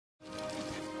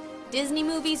Disney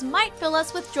movies might fill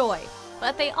us with joy,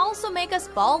 but they also make us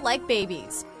bawl like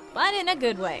babies, but in a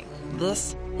good way.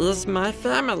 This is my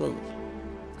family.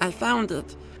 I found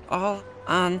it all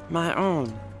on my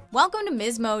own. Welcome to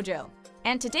Ms. Mojo,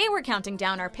 and today we're counting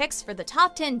down our picks for the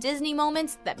top 10 Disney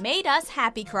moments that made us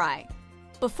happy cry.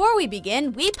 Before we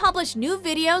begin, we publish new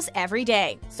videos every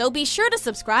day, so be sure to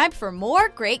subscribe for more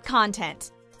great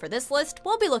content. For this list,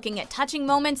 we'll be looking at touching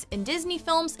moments in Disney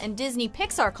films and Disney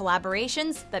Pixar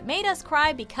collaborations that made us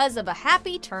cry because of a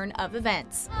happy turn of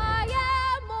events.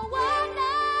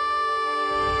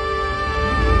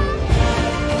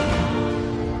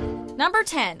 Number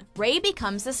 10. Ray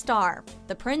becomes a star.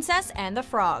 The Princess and the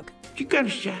Frog. She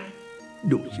kinda shy,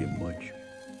 don't say much.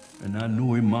 And I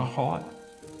know in my heart,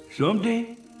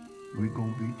 someday, we're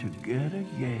gonna be together,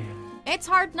 yeah. It's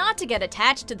hard not to get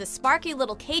attached to the sparky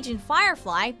little Cajun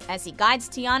firefly as he guides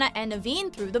Tiana and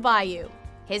Naveen through the bayou.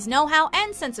 His know-how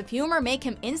and sense of humor make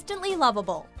him instantly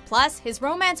lovable. Plus, his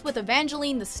romance with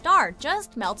Evangeline the Star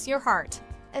just melts your heart.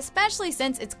 Especially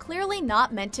since it's clearly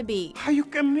not meant to be. How you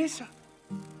can miss her?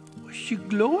 Well, she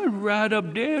glowing right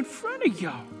up there in front of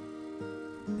y'all.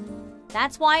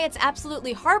 That's why it's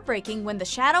absolutely heartbreaking when the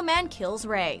Shadow Man kills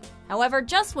Ray. However,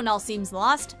 just when all seems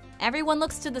lost, everyone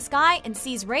looks to the sky and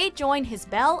sees Ray join his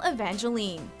belle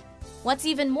Evangeline. What's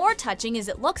even more touching is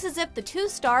it looks as if the two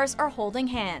stars are holding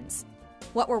hands.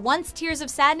 What were once tears of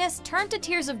sadness turn to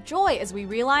tears of joy as we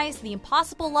realize the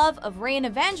impossible love of Ray and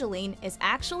Evangeline is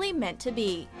actually meant to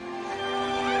be.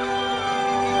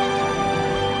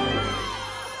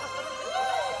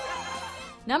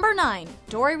 Number 9.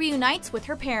 Dory reunites with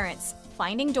her parents.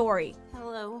 Finding Dory.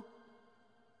 Hello.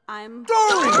 I'm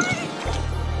Dory!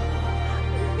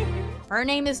 Her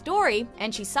name is Dory,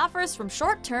 and she suffers from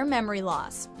short-term memory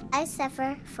loss. I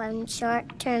suffer from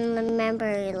short-term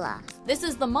memory loss. This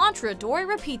is the mantra Dory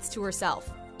repeats to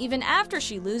herself, even after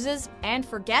she loses and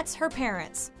forgets her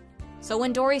parents. So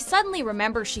when Dory suddenly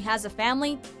remembers she has a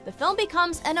family, the film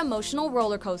becomes an emotional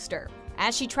roller coaster,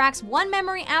 as she tracks one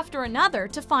memory after another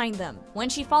to find them. When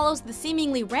she follows the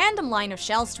seemingly random line of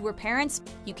shells to her parents,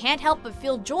 you can't help but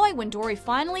feel joy when Dory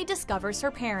finally discovers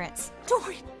her parents.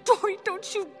 Dory,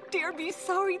 don't you dare be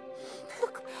sorry.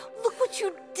 Look what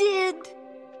you did.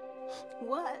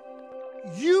 What?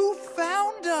 You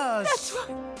found us! That's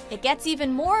right. It gets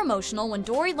even more emotional when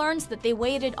Dory learns that they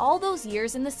waited all those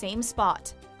years in the same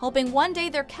spot, hoping one day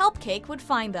their kelp cake would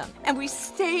find them. And we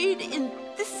stayed in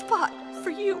this spot for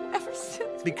you ever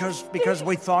since. Because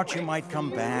we thought you might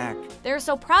come back. They're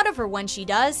so proud of her when she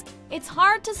does, it's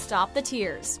hard to stop the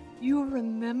tears. You're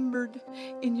remembered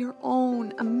in your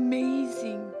own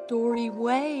amazing Dory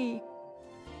way.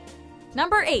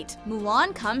 Number 8.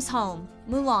 Mulan comes home.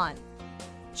 Mulan.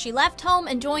 She left home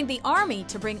and joined the army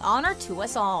to bring honor to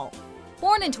us all.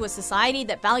 Born into a society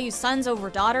that values sons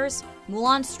over daughters,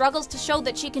 Mulan struggles to show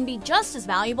that she can be just as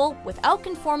valuable without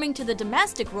conforming to the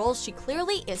domestic roles she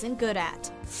clearly isn't good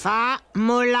at. Fa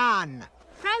Mulan.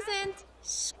 Present.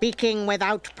 Speaking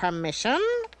without permission?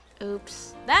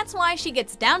 Oops. That's why she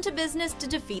gets down to business to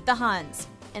defeat the Huns,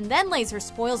 and then lays her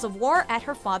spoils of war at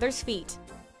her father's feet.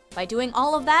 By doing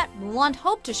all of that, Mulan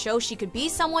hoped to show she could be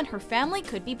someone her family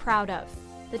could be proud of.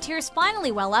 The tears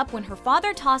finally well up when her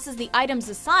father tosses the items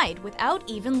aside without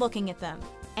even looking at them,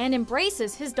 and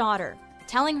embraces his daughter,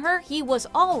 telling her he was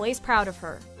always proud of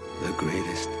her. The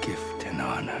greatest gift and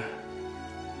honor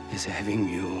is having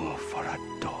you for a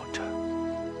daughter.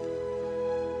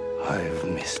 I've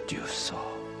missed you so.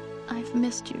 I've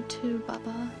missed you too,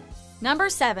 Baba. Number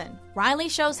 7. Riley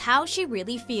shows how she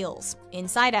really feels.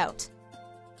 Inside Out.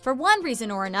 For one reason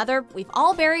or another, we've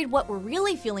all buried what we're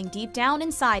really feeling deep down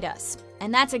inside us.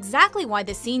 And that's exactly why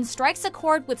this scene strikes a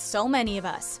chord with so many of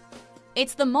us.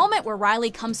 It's the moment where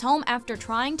Riley comes home after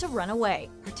trying to run away.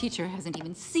 Her teacher hasn't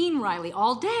even seen Riley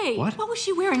all day. What? What was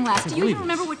she wearing last? Do you even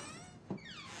remember what...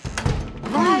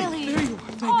 Riley! There you are,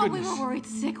 thank oh, goodness. we were worried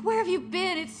sick. Where have you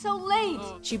been? It's so late.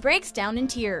 She breaks down in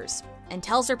tears and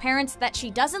tells her parents that she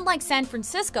doesn't like San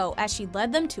Francisco as she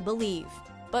led them to believe,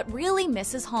 but really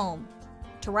misses home.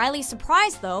 To Riley's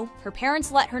surprise, though, her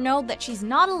parents let her know that she's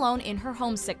not alone in her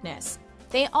homesickness.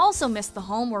 They also miss the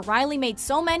home where Riley made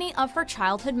so many of her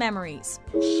childhood memories.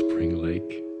 Spring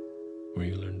Lake, where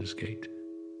you learned to skate.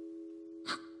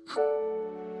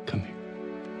 Come here.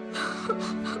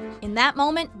 In that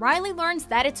moment, Riley learns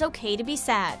that it's okay to be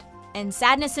sad, and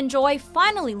sadness and joy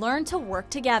finally learn to work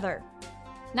together.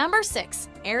 Number 6.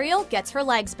 Ariel gets her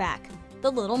legs back.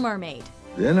 The Little Mermaid.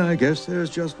 Then I guess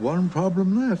there's just one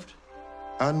problem left.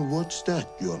 And what's that,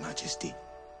 Your Majesty?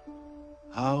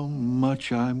 How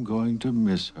much I'm going to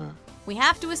miss her. We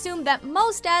have to assume that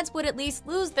most dads would at least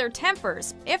lose their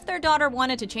tempers if their daughter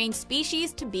wanted to change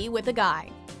species to be with a guy.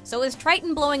 So is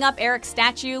Triton blowing up Eric's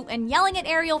statue and yelling at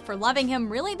Ariel for loving him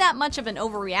really that much of an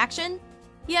overreaction?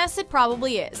 Yes, it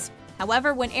probably is.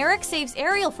 However, when Eric saves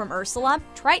Ariel from Ursula,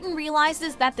 Triton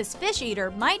realizes that this fish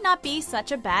eater might not be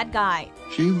such a bad guy.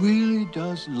 She really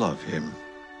does love him,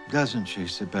 doesn't she,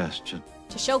 Sebastian?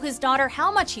 To show his daughter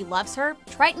how much he loves her,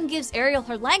 Triton gives Ariel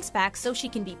her legs back so she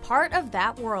can be part of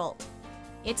that world.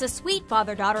 It's a sweet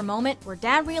father-daughter moment where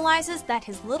Dad realizes that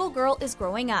his little girl is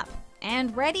growing up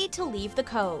and ready to leave the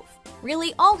cove.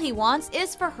 Really, all he wants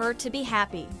is for her to be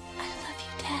happy. I love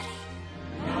you, Daddy.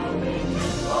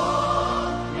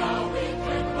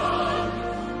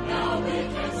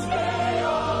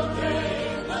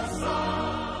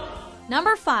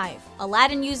 Number 5.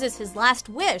 Aladdin uses his last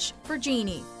wish for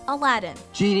Genie. Aladdin.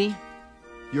 Genie,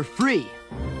 you're free.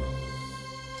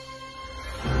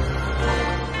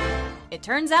 It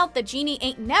turns out that Genie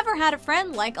ain't never had a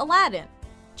friend like Aladdin.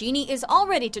 Genie is all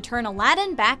ready to turn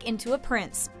Aladdin back into a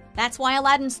prince. That's why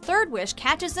Aladdin's third wish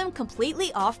catches him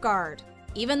completely off guard,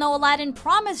 even though Aladdin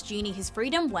promised Genie his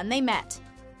freedom when they met.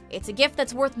 It's a gift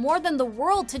that's worth more than the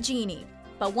world to Genie,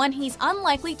 but one he's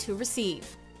unlikely to receive.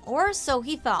 Or so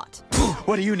he thought.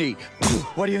 What do you need?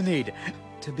 What do you need?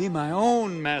 To be my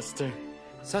own master.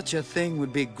 Such a thing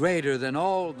would be greater than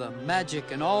all the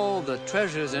magic and all the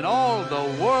treasures in all the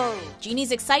world.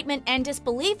 Genie's excitement and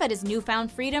disbelief at his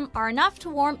newfound freedom are enough to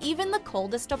warm even the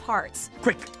coldest of hearts.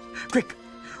 Quick, quick.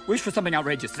 Wish for something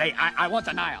outrageous. Say, I want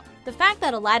the Nile. The fact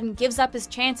that Aladdin gives up his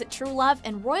chance at true love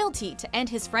and royalty to end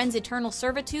his friend's eternal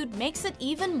servitude makes it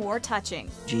even more touching.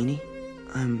 Genie,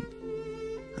 I'm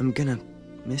gonna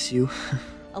miss you.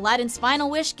 Aladdin's final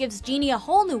wish gives Genie a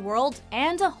whole new world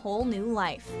and a whole new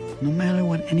life. No matter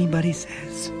what anybody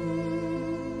says,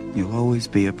 you'll always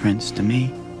be a prince to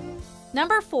me.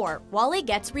 Number 4. WALL-E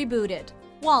gets rebooted.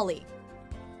 WALL-E.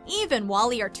 Eve and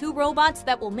WALL-E are two robots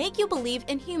that will make you believe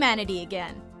in humanity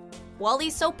again.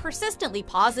 WALL-E's so persistently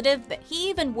positive that he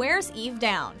even wears Eve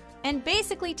down and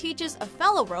basically teaches a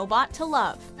fellow robot to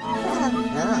love.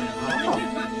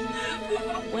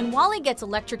 When WALL-E gets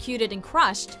electrocuted and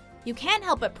crushed, you can't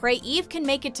help but pray Eve can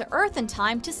make it to Earth in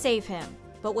time to save him.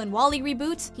 But when WALL-E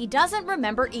reboots, he doesn't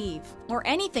remember Eve or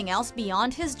anything else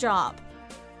beyond his job.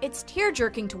 It's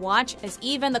tear-jerking to watch as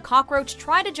Eve and the cockroach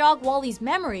try to jog WALL-E's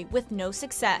memory with no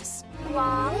success.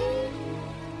 WALL-E?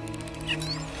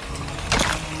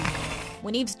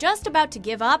 When Eve's just about to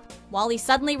give up, WALL-E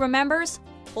suddenly remembers,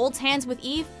 holds hands with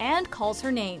Eve, and calls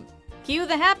her name. Cue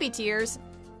the happy tears.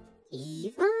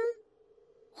 Eve?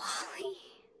 WALL-E?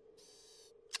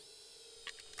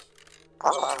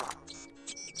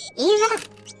 Eva?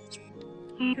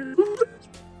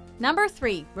 Number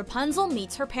 3. Rapunzel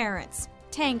meets her parents.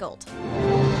 Tangled.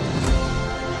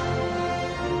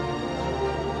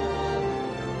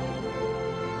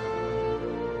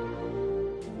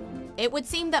 It would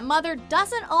seem that mother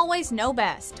doesn't always know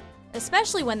best,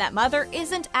 especially when that mother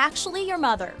isn't actually your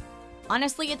mother.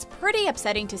 Honestly, it's pretty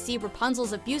upsetting to see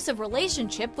Rapunzel's abusive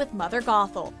relationship with Mother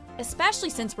Gothel, especially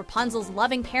since Rapunzel's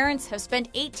loving parents have spent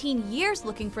 18 years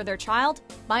looking for their child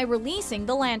by releasing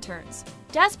the lanterns,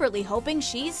 desperately hoping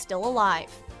she's still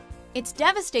alive. It's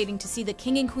devastating to see the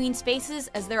king and queen's faces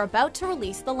as they're about to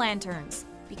release the lanterns,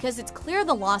 because it's clear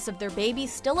the loss of their baby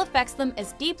still affects them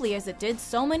as deeply as it did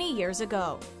so many years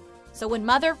ago. So when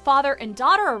mother, father, and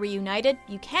daughter are reunited,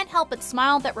 you can't help but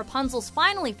smile that Rapunzel's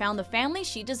finally found the family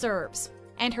she deserves,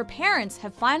 and her parents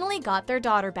have finally got their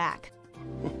daughter back.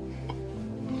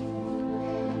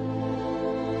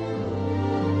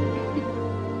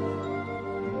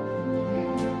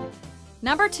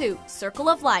 Number 2. Circle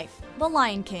of Life, The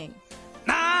Lion King.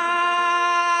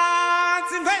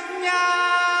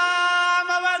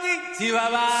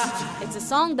 It's a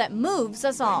song that moves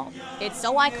us all. It's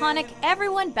so iconic,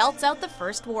 everyone belts out the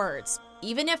first words,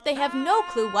 even if they have no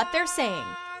clue what they're saying.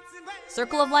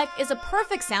 Circle of Life is a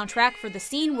perfect soundtrack for the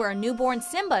scene where a newborn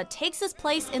Simba takes his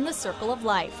place in the Circle of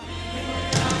Life.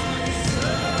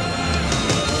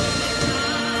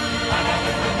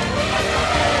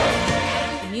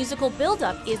 The musical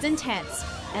build-up is intense,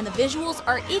 and the visuals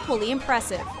are equally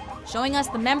impressive, showing us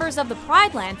the members of the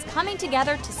Pride Lands coming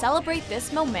together to celebrate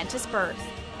this momentous birth.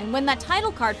 And when that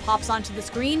title card pops onto the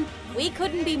screen, we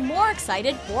couldn't be more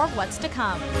excited for what's to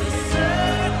come.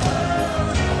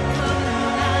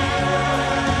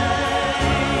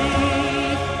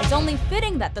 It's only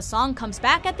fitting that the song comes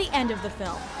back at the end of the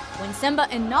film, when Simba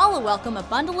and Nala welcome a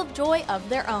bundle of joy of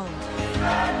their own.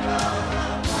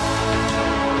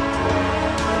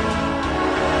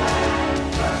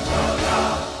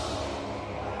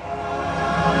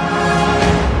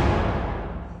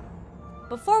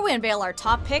 we unveil our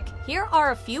top pick, here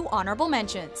are a few honorable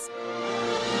mentions.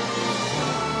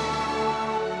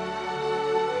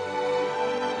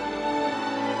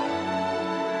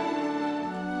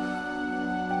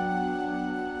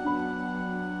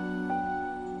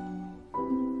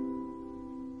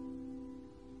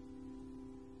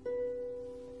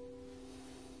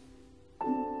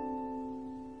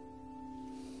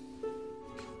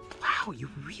 Wow, you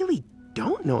really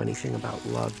don't know anything about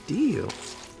love, do you?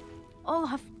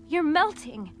 Olaf, you're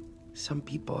melting. Some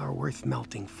people are worth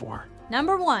melting for.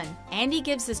 Number 1. Andy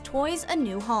gives his toys a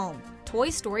new home. Toy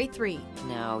Story 3.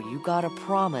 Now, you gotta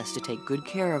promise to take good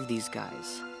care of these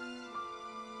guys.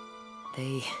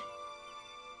 They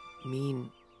mean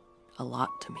a lot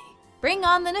to me. Bring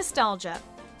on the nostalgia.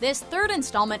 This third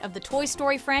installment of the Toy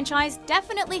Story franchise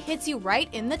definitely hits you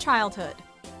right in the childhood.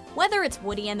 Whether it's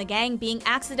Woody and the gang being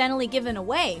accidentally given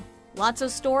away,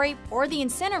 Lotso's story, or the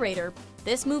incinerator,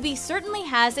 this movie certainly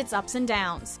has its ups and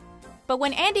downs. But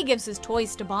when Andy gives his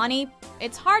toys to Bonnie,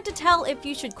 it's hard to tell if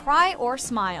you should cry or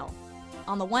smile.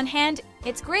 On the one hand,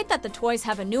 it's great that the toys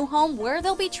have a new home where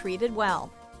they'll be treated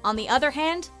well. On the other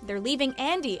hand, they're leaving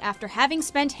Andy after having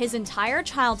spent his entire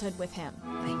childhood with him.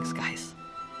 Thanks, guys.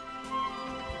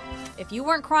 If you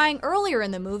weren't crying earlier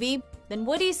in the movie, then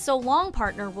Woody's so long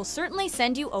partner will certainly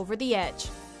send you over the edge,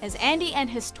 as Andy and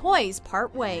his toys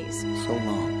part ways. So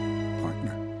long,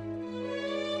 partner.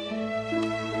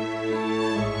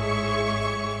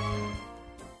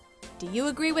 Do you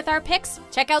agree with our picks?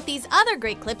 Check out these other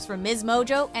great clips from Ms.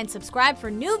 Mojo and subscribe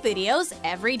for new videos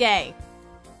every day.